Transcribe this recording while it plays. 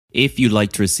If you'd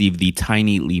like to receive the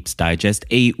Tiny Leaps Digest,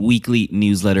 a weekly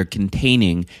newsletter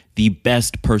containing the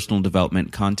best personal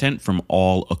development content from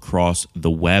all across the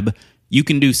web, you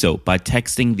can do so by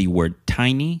texting the word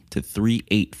TINY to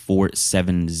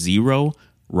 38470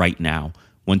 right now.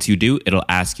 Once you do, it'll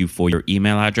ask you for your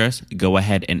email address. Go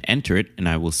ahead and enter it, and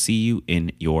I will see you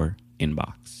in your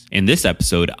inbox. In this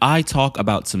episode, I talk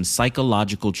about some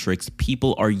psychological tricks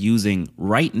people are using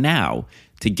right now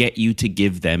to get you to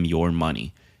give them your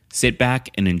money. Sit back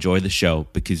and enjoy the show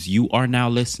because you are now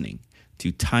listening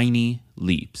to Tiny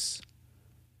Leaps,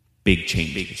 Big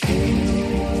Changes.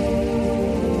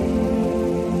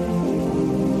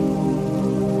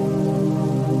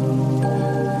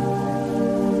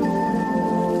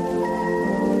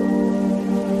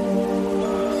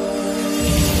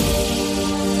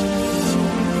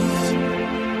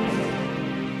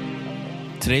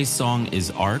 Today's song is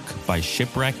Ark by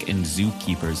Shipwreck and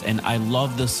Zookeepers, and I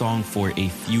love the song for a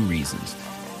few reasons.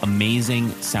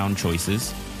 Amazing sound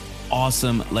choices,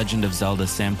 awesome Legend of Zelda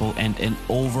sample, and an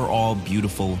overall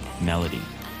beautiful melody.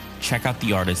 Check out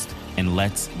the artist, and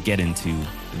let's get into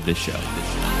the show.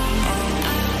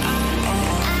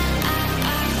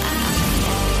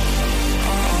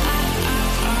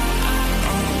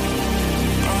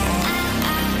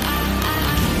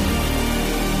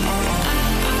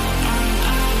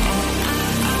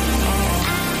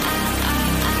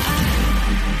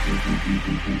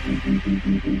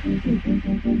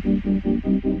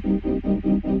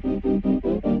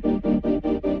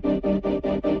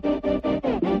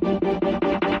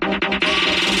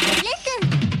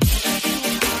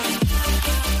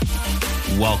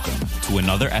 Welcome to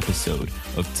another episode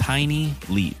of Tiny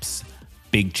Leaps,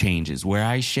 Big Changes, where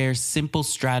I share simple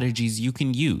strategies you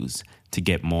can use to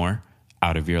get more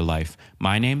out of your life.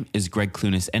 My name is Greg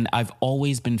Clunis, and I've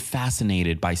always been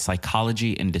fascinated by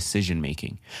psychology and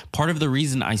decision-making. Part of the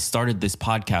reason I started this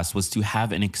podcast was to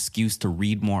have an excuse to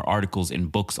read more articles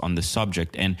and books on the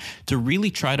subject and to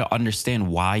really try to understand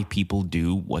why people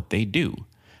do what they do.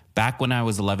 Back when I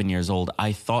was 11 years old,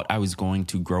 I thought I was going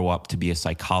to grow up to be a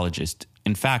psychologist.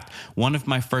 In fact, one of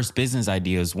my first business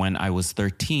ideas when I was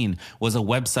 13 was a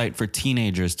website for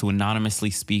teenagers to anonymously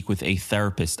speak with a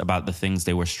therapist about the things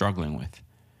they were struggling with.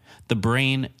 The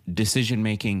brain,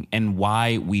 decision-making, and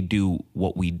why we do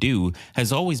what we do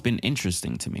has always been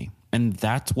interesting to me, and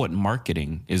that's what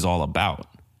marketing is all about.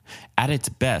 At its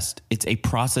best, it's a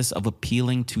process of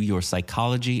appealing to your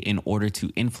psychology in order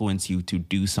to influence you to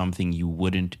do something you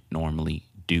wouldn't normally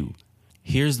do.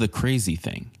 Here's the crazy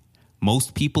thing.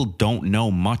 Most people don't know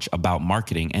much about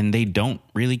marketing, and they don't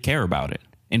really care about it.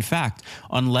 In fact,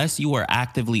 unless you are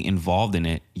actively involved in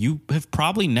it, you have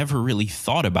probably never really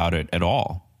thought about it at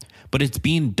all. But it's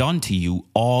being done to you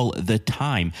all the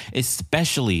time,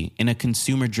 especially in a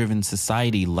consumer-driven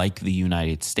society like the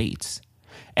United States.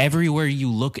 Everywhere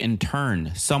you look and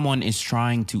turn, someone is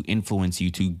trying to influence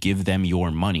you to give them your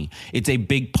money. It's a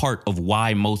big part of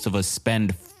why most of us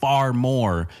spend far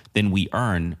more than we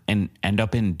earn and end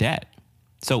up in debt.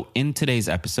 So in today's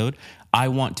episode, I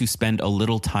want to spend a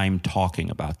little time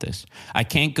talking about this. I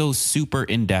can't go super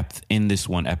in-depth in this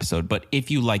one episode, but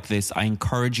if you like this, I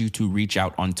encourage you to reach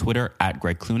out on Twitter at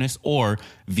Greg Clunis or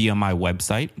via my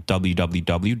website,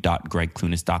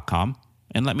 www.gregclunis.com,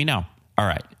 and let me know. All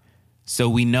right. So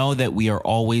we know that we are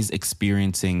always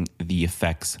experiencing the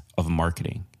effects of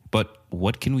marketing, but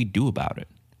what can we do about it?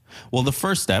 Well, the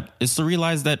first step is to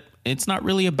realize that it's not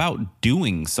really about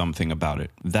doing something about it.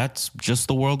 That's just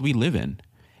the world we live in.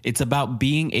 It's about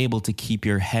being able to keep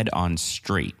your head on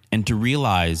straight and to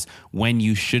realize when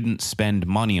you shouldn't spend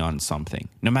money on something,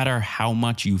 no matter how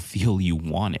much you feel you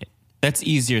want it. That's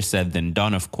easier said than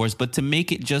done, of course, but to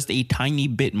make it just a tiny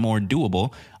bit more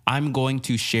doable, I'm going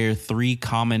to share 3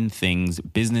 common things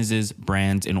businesses,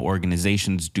 brands, and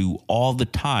organizations do all the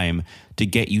time to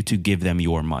get you to give them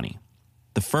your money.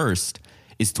 The first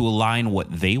is to align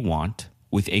what they want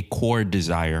with a core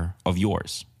desire of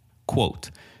yours. Quote,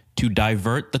 to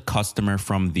divert the customer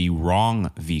from the wrong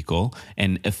vehicle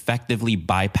and effectively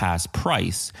bypass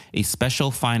price, a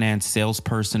special finance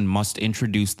salesperson must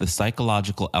introduce the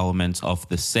psychological elements of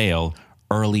the sale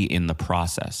early in the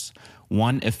process.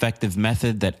 One effective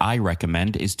method that I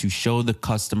recommend is to show the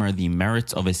customer the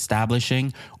merits of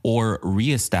establishing or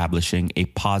reestablishing a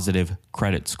positive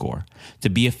credit score. To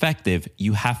be effective,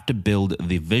 you have to build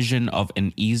the vision of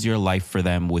an easier life for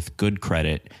them with good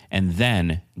credit and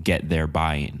then get their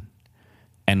buy-in.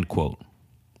 End quote.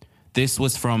 This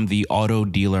was from the Auto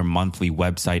Dealer Monthly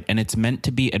website, and it's meant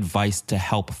to be advice to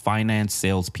help finance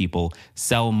salespeople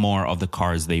sell more of the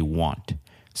cars they want.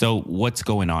 So what's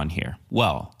going on here?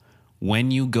 Well,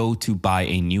 When you go to buy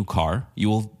a new car, you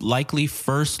will likely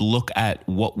first look at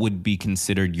what would be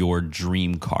considered your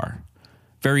dream car.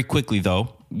 Very quickly,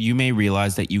 though, you may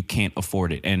realize that you can't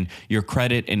afford it and your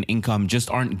credit and income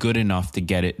just aren't good enough to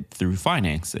get it through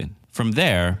financing. From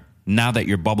there, now that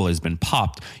your bubble has been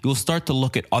popped, you'll start to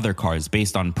look at other cars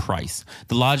based on price.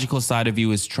 The logical side of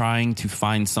you is trying to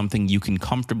find something you can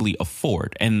comfortably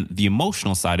afford, and the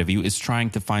emotional side of you is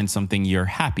trying to find something you're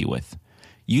happy with.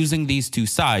 Using these two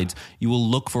sides, you will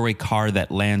look for a car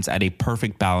that lands at a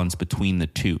perfect balance between the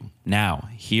two. Now,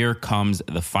 here comes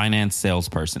the finance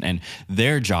salesperson, and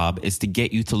their job is to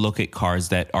get you to look at cars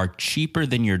that are cheaper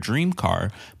than your dream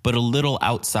car, but a little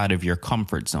outside of your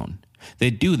comfort zone.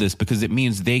 They do this because it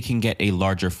means they can get a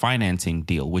larger financing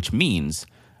deal, which means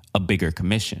a bigger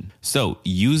commission. So,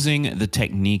 using the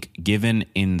technique given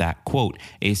in that quote,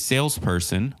 a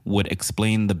salesperson would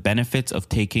explain the benefits of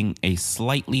taking a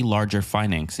slightly larger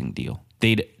financing deal.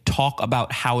 They'd talk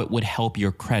about how it would help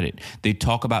your credit. They'd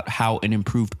talk about how an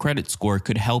improved credit score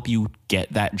could help you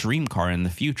get that dream car in the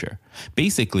future.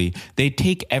 Basically, they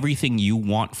take everything you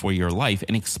want for your life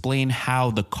and explain how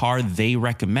the car they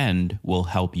recommend will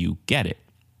help you get it.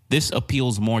 This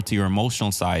appeals more to your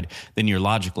emotional side than your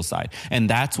logical side. And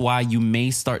that's why you may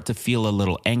start to feel a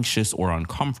little anxious or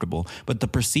uncomfortable, but the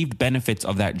perceived benefits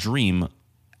of that dream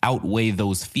outweigh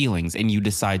those feelings and you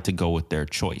decide to go with their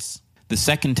choice. The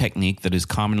second technique that is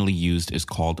commonly used is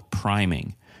called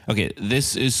priming. Okay,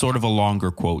 this is sort of a longer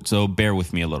quote, so bear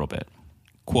with me a little bit.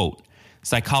 Quote,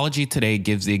 "Psychology Today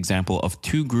gives the example of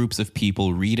two groups of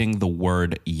people reading the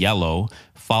word yellow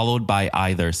followed by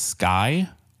either sky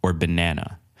or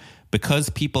banana. Because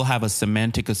people have a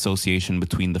semantic association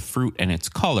between the fruit and its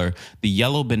color, the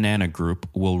yellow banana group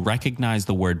will recognize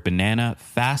the word banana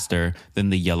faster than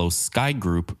the yellow sky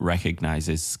group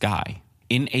recognizes sky."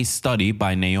 In a study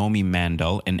by Naomi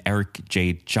Mandel and Eric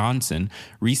J. Johnson,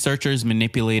 researchers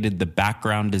manipulated the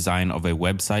background design of a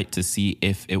website to see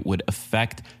if it would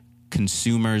affect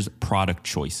consumers' product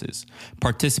choices.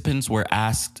 Participants were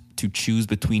asked to choose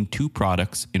between two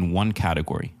products in one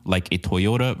category, like a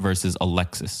Toyota versus a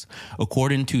Lexus.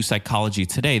 According to Psychology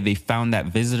Today, they found that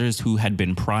visitors who had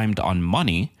been primed on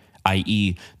money,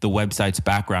 i.e., the website's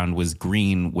background was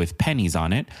green with pennies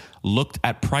on it, looked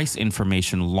at price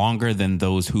information longer than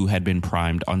those who had been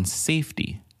primed on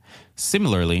safety.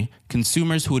 Similarly,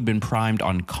 consumers who had been primed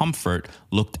on comfort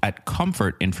looked at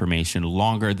comfort information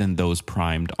longer than those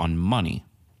primed on money.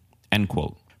 End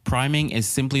quote. Priming is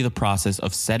simply the process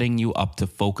of setting you up to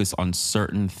focus on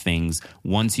certain things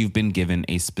once you've been given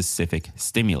a specific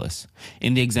stimulus.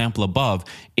 In the example above,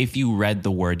 if you read the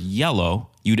word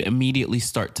yellow, you'd immediately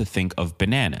start to think of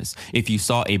bananas. If you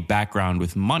saw a background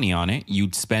with money on it,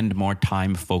 you'd spend more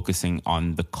time focusing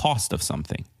on the cost of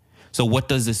something. So what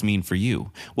does this mean for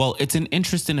you? Well, it's an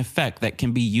interesting effect that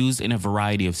can be used in a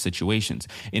variety of situations.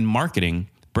 In marketing,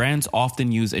 brands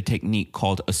often use a technique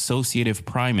called associative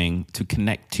priming to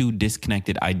connect two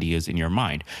disconnected ideas in your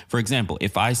mind. For example,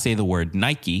 if I say the word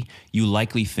Nike, you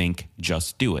likely think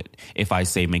just do it. If I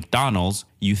say McDonald's,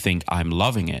 you think I'm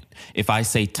loving it. If I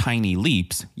say tiny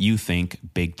leaps, you think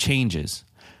big changes.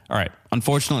 All right,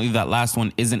 unfortunately, that last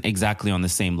one isn't exactly on the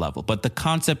same level, but the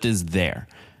concept is there.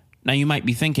 Now, you might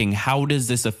be thinking, how does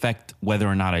this affect whether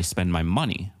or not I spend my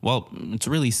money? Well, it's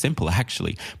really simple,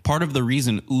 actually. Part of the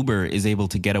reason Uber is able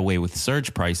to get away with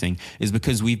surge pricing is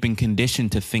because we've been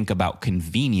conditioned to think about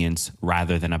convenience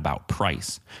rather than about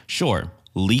price. Sure,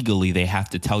 legally they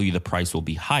have to tell you the price will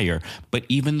be higher, but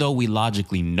even though we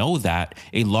logically know that,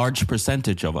 a large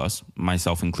percentage of us,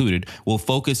 myself included, will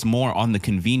focus more on the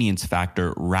convenience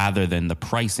factor rather than the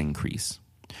price increase.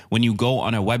 When you go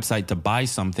on a website to buy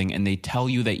something and they tell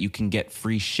you that you can get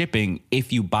free shipping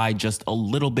if you buy just a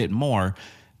little bit more,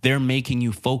 they're making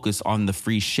you focus on the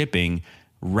free shipping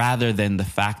rather than the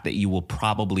fact that you will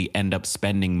probably end up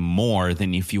spending more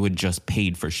than if you had just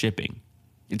paid for shipping.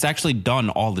 It's actually done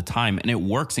all the time, and it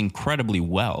works incredibly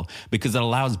well because it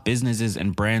allows businesses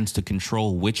and brands to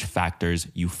control which factors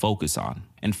you focus on.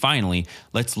 And finally,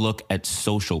 let's look at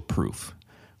social proof.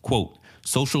 Quote,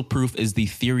 "Social proof is the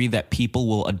theory that people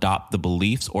will adopt the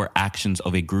beliefs or actions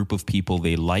of a group of people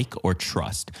they like or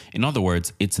trust. In other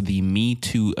words, it's the Me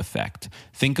Too effect.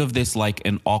 Think of this like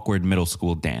an awkward middle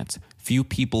school dance. Few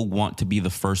people want to be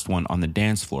the first one on the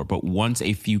dance floor, but once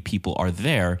a few people are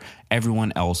there,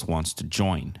 everyone else wants to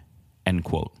join." End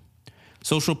quote.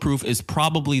 Social proof is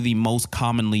probably the most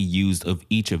commonly used of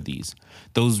each of these.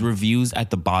 Those reviews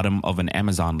at the bottom of an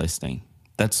Amazon listing.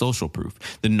 That's social proof.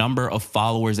 The number of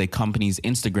followers a company's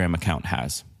Instagram account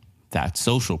has. That's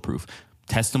social proof.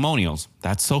 Testimonials,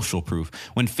 that's social proof.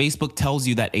 When Facebook tells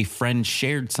you that a friend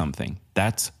shared something,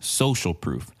 that's social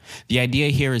proof. The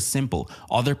idea here is simple.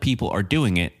 Other people are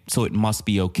doing it, so it must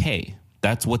be okay.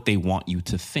 That's what they want you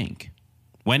to think.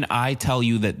 When I tell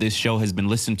you that this show has been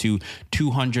listened to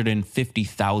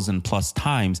 250,000 plus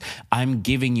times, I'm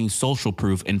giving you social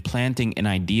proof and planting an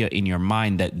idea in your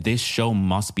mind that this show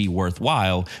must be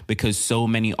worthwhile because so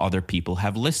many other people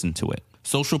have listened to it.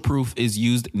 Social proof is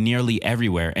used nearly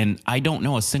everywhere, and I don't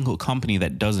know a single company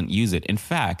that doesn't use it. In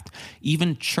fact,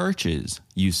 even churches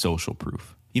use social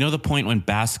proof. You know the point when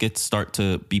baskets start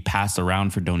to be passed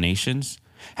around for donations?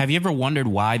 Have you ever wondered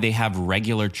why they have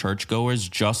regular churchgoers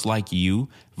just like you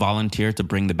volunteer to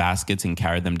bring the baskets and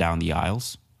carry them down the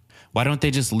aisles? Why don't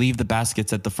they just leave the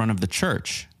baskets at the front of the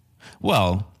church?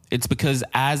 Well, it's because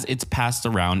as it's passed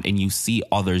around and you see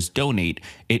others donate,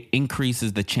 it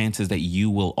increases the chances that you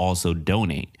will also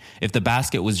donate. If the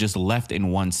basket was just left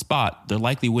in one spot, there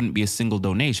likely wouldn't be a single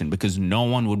donation because no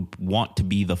one would want to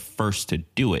be the first to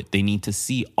do it. They need to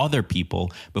see other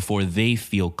people before they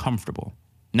feel comfortable.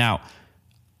 Now,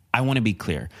 I want to be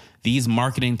clear. These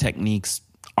marketing techniques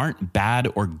aren't bad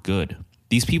or good.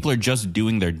 These people are just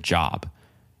doing their job.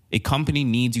 A company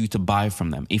needs you to buy from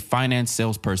them. A finance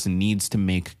salesperson needs to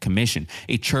make commission.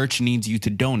 A church needs you to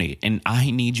donate. And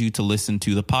I need you to listen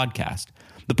to the podcast.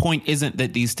 The point isn't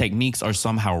that these techniques are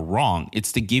somehow wrong.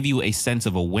 It's to give you a sense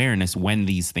of awareness when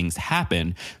these things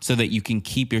happen so that you can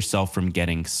keep yourself from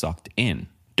getting sucked in.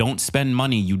 Don't spend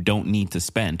money you don't need to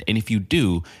spend. And if you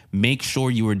do, make sure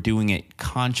you are doing it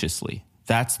consciously.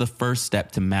 That's the first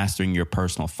step to mastering your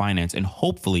personal finance and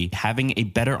hopefully having a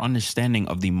better understanding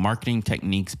of the marketing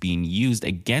techniques being used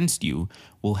against you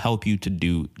will help you to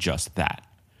do just that.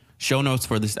 Show notes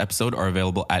for this episode are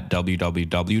available at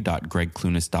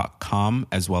www.gregclunis.com,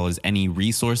 as well as any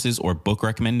resources or book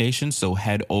recommendations. So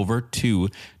head over to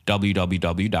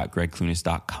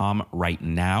www.gregclunis.com right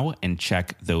now and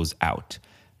check those out.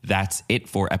 That's it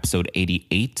for episode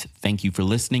 88. Thank you for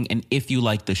listening. And if you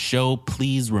like the show,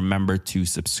 please remember to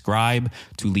subscribe,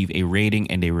 to leave a rating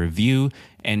and a review,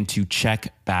 and to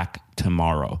check back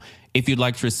tomorrow. If you'd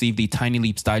like to receive the Tiny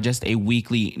Leaps Digest, a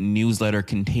weekly newsletter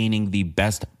containing the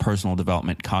best personal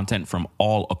development content from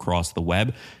all across the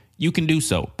web, you can do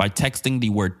so by texting the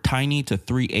word TINY to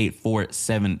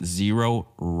 38470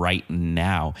 right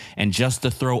now. And just to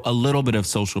throw a little bit of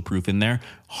social proof in there,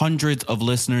 hundreds of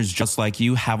listeners just like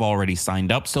you have already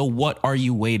signed up. So what are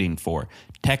you waiting for?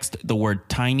 Text the word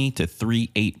TINY to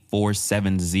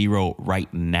 38470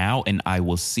 right now, and I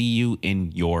will see you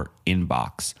in your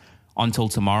inbox. Until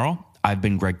tomorrow, I've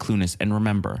been Greg Clunis, and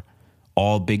remember,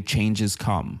 all big changes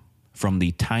come from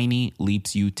the tiny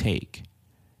leaps you take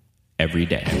every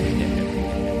day.